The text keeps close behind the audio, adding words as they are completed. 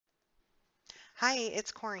Hi,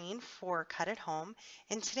 it's Corrine for Cut at Home,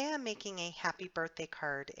 and today I'm making a happy birthday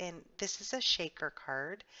card, and this is a shaker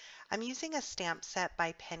card. I'm using a stamp set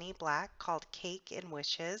by Penny Black called Cake and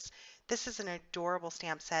Wishes. This is an adorable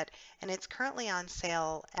stamp set, and it's currently on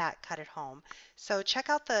sale at Cut at Home. So check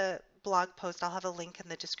out the blog post. I'll have a link in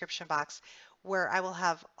the description box where I will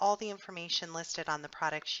have all the information listed on the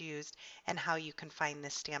products used and how you can find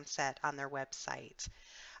this stamp set on their website.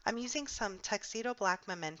 I'm using some Tuxedo Black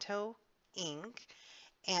Memento ink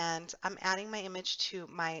and I'm adding my image to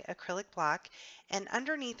my acrylic block, and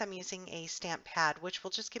underneath I'm using a stamp pad which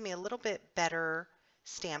will just give me a little bit better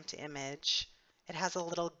stamped image. It has a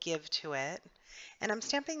little give to it, and I'm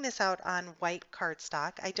stamping this out on white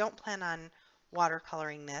cardstock. I don't plan on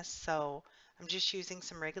watercoloring this, so I'm just using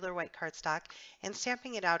some regular white cardstock and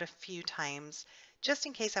stamping it out a few times just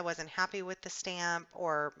in case I wasn't happy with the stamp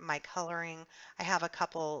or my coloring. I have a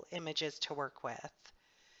couple images to work with.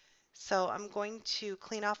 So I'm going to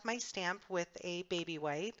clean off my stamp with a baby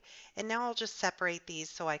wipe, and now I'll just separate these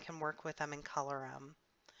so I can work with them and color them.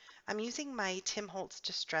 I'm using my Tim Holtz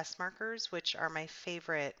Distress markers, which are my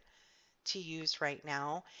favorite to use right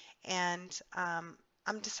now, and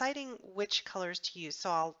I'm deciding which colors to use. So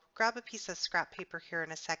I'll grab a piece of scrap paper here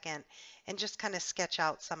in a second and just kind of sketch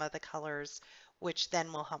out some of the colors, which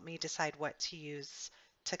then will help me decide what to use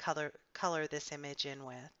to color this image in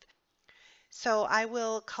with. So I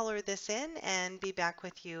will color this in and be back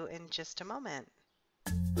with you in just a moment.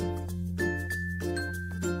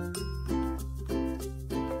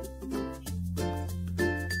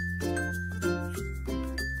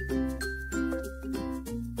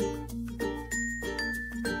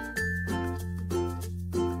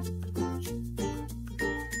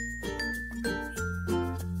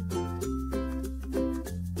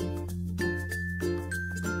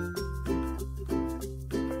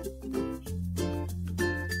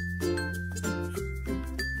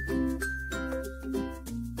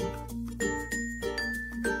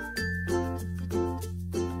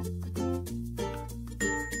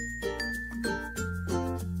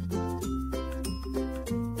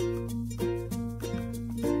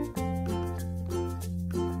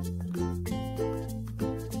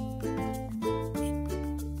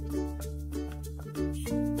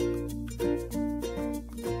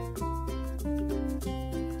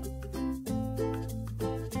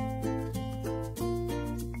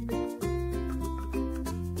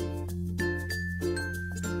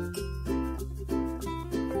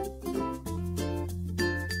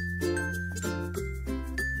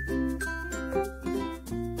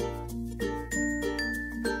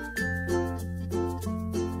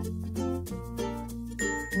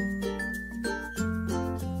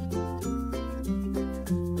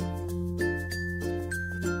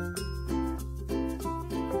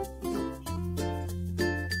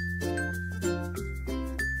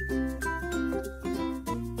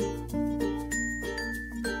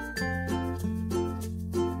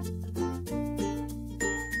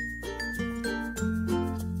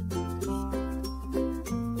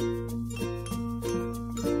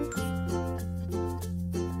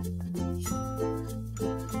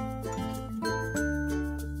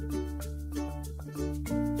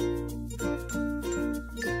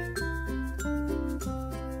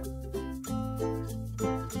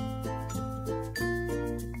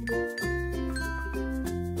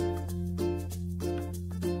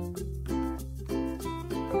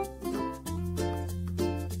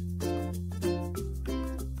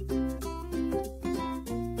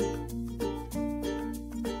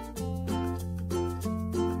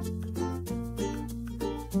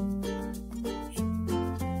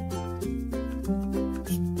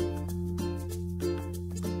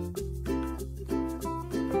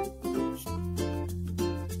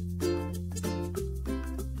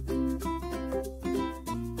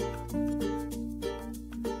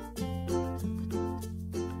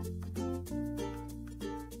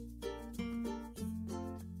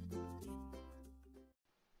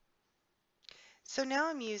 So now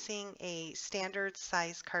I'm using a standard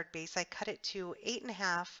size card base. I cut it to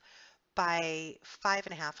 8.5 by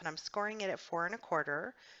 5.5, and I'm scoring it at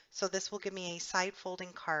 4.25. So this will give me a side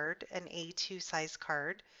folding card, an A2 size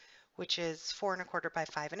card, which is 4.25 by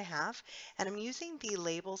 5.5. And I'm using the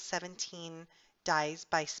Label 17 dies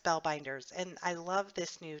by Spellbinders. And I love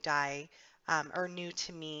this new die, or new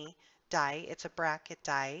to me die. It's a bracket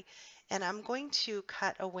die. And I'm going to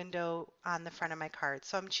cut a window on the front of my card.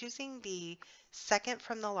 So I'm choosing the second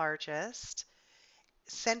from the largest,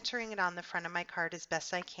 centering it on the front of my card as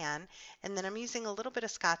best I can, and then I'm using a little bit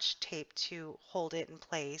of Scotch tape to hold it in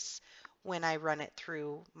place when I run it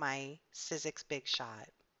through my Sizzix Big Shot.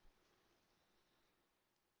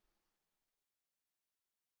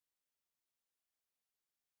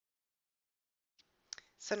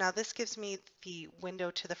 So now this gives me the window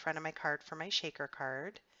to the front of my card for my shaker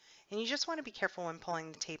card. And you just want to be careful when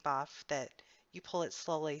pulling the tape off that you pull it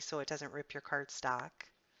slowly so it doesn't rip your cardstock.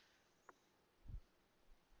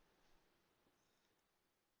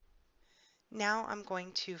 Now I'm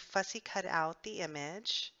going to fussy cut out the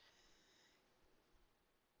image.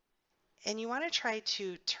 And you want to try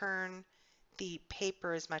to turn the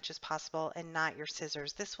paper as much as possible and not your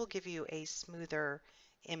scissors. This will give you a smoother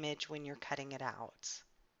image when you're cutting it out.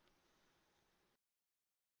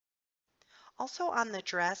 Also on the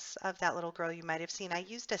dress of that little girl you might have seen, I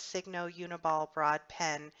used a Signo Uniball broad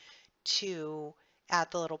pen to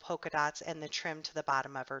add the little polka dots and the trim to the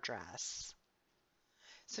bottom of her dress.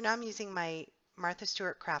 So now I'm using my Martha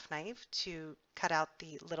Stewart craft knife to cut out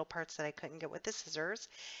the little parts that I couldn't get with the scissors.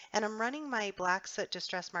 And I'm running my black soot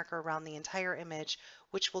distress marker around the entire image,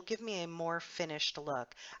 which will give me a more finished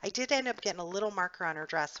look. I did end up getting a little marker on her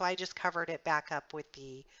dress, so I just covered it back up with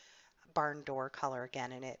the barn door color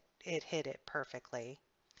again, and it hid it perfectly.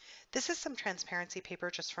 This is some transparency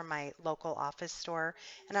paper just from my local office store,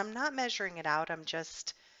 and I'm not measuring it out. I'm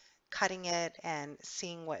just cutting it and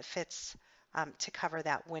seeing what fits to cover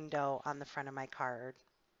that window on the front of my card.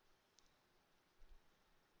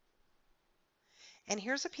 And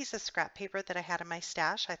here's a piece of scrap paper that I had in my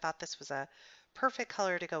stash. I thought this was a perfect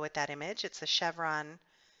color to go with that image. It's a chevron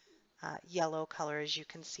yellow color, as you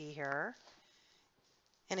can see here.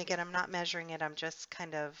 And again, I'm not measuring it. I'm just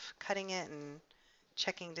kind of cutting it and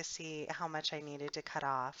checking to see how much I needed to cut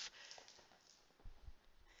off.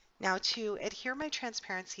 Now to adhere my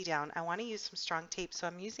transparency down, I want to use some strong tape. So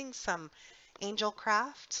I'm using some Angel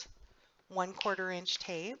Craft 1/4 inch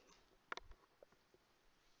tape.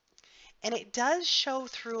 And it does show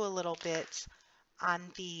through a little bit on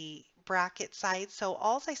the bracket side. So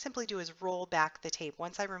all I simply do is roll back the tape.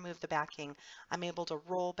 Once I remove the backing, I'm able to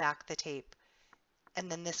roll back the tape. And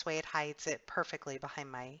then this way it hides it perfectly behind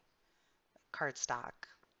my cardstock.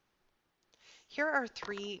 Here are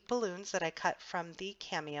 3 balloons that I cut from the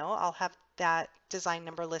Cameo. I'll have that design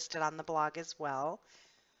number listed on the blog as well.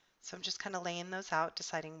 So I'm just kind of laying those out,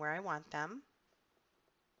 deciding where I want them.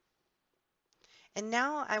 And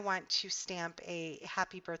now I want to stamp a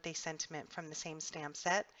happy birthday sentiment from the same stamp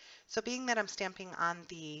set. So being that I'm stamping on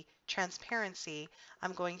the transparency,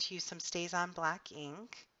 I'm going to use some Stays On Black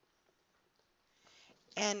ink.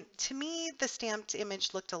 And to me, the stamped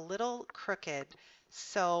image looked a little crooked.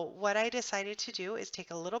 So what I decided to do is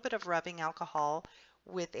take a little bit of rubbing alcohol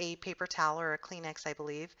with a paper towel or a Kleenex, I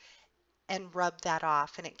believe, and rub that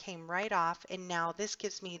off, and it came right off. And now this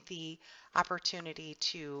gives me the opportunity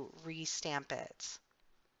to re-stamp it.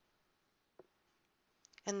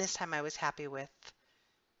 And this time I was happy with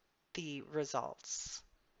the results.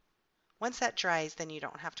 Once that dries, then you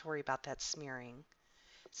don't have to worry about that smearing.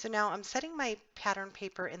 So now I'm setting my pattern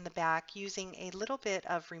paper in the back using a little bit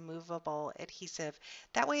of removable adhesive.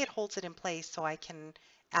 That way it holds it in place so I can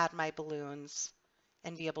add my balloons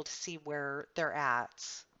and be able to see where they're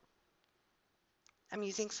at. I'm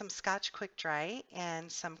using some Scotch Quick Dry and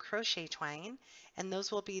some crochet twine, and those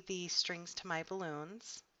will be the strings to my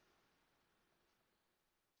balloons.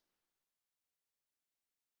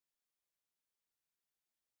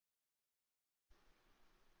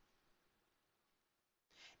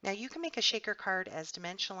 Now you can make a shaker card as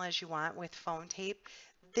dimensional as you want with foam tape.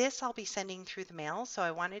 This I'll be sending through the mail, so I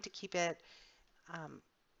wanted to keep it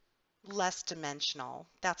less dimensional.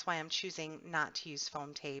 That's why I'm choosing not to use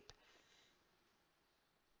foam tape,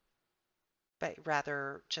 but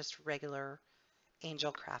rather just regular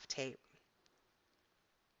Angel Craft tape.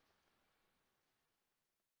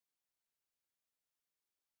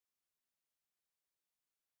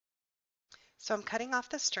 So I'm cutting off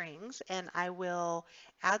the strings, and I will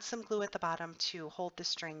add some glue at the bottom to hold the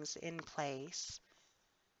strings in place.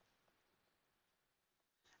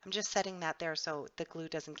 I'm just setting that there so the glue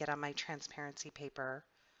doesn't get on my transparency paper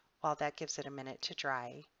while that gives it a minute to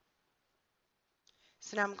dry.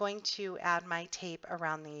 So now I'm going to add my tape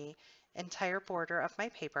around the entire border of my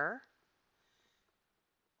paper.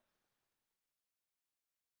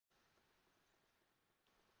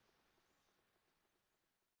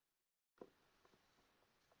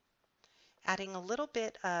 Adding a little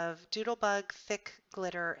bit of Doodlebug thick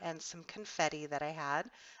glitter and some confetti that I had.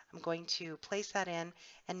 I'm going to place that in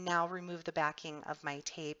and now remove the backing of my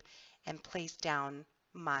tape and place down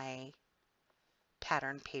my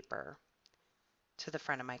pattern paper to the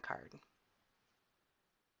front of my card.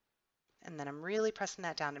 And then I'm really pressing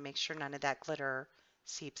that down to make sure none of that glitter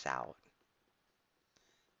seeps out.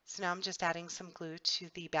 So now I'm just adding some glue to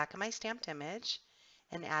the back of my stamped image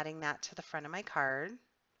and adding that to the front of my card.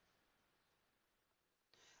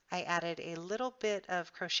 I added a little bit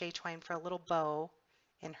of crochet twine for a little bow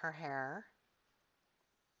in her hair.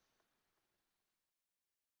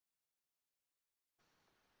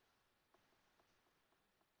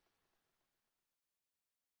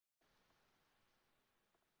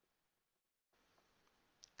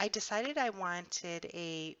 I decided I wanted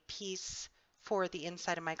a piece for the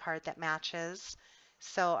inside of my card that matches.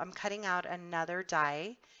 So I'm cutting out another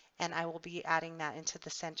die and I will be adding that into the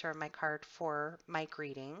center of my card for my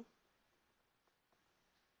greeting.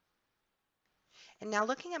 And now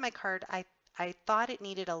looking at my card, I thought it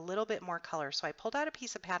needed a little bit more color. So I pulled out a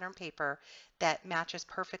piece of pattern paper that matches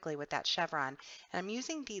perfectly with that chevron. And I'm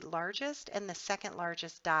using the largest and the second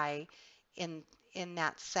largest die in, in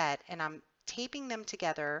that set. And I'm taping them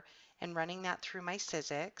together and running that through my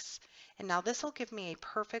Sizzix. And now this will give me a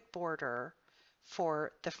perfect border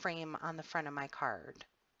for the frame on the front of my card.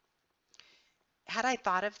 Had I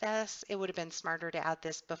thought of this, it would have been smarter to add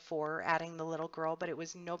this before adding the little girl, but it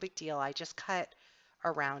was no big deal. I just cut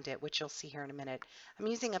around it, which you'll see here in a minute. I'm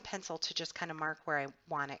using a pencil to just kind of mark where I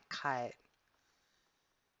want it cut.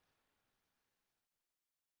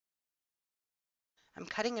 I'm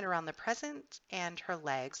cutting it around the present and her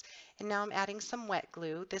legs, and now I'm adding some wet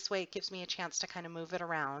glue. This way it gives me a chance to kind of move it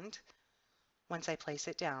around once I place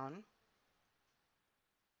it down.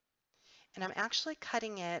 And I'm actually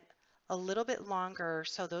cutting it a little bit longer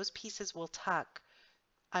so those pieces will tuck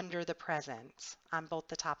under the present on both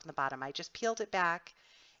the top and the bottom. I just peeled it back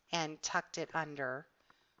and tucked it under,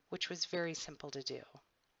 which was very simple to do.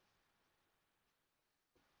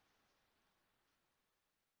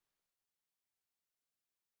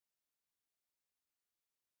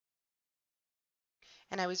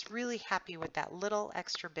 And I was really happy with that little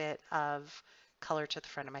extra bit of color to the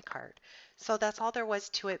front of my card. So that's all there was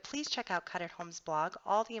to it. Please check out Cut at Home's blog.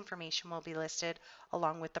 All the information will be listed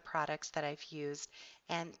along with the products that I've used.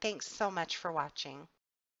 And thanks so much for watching.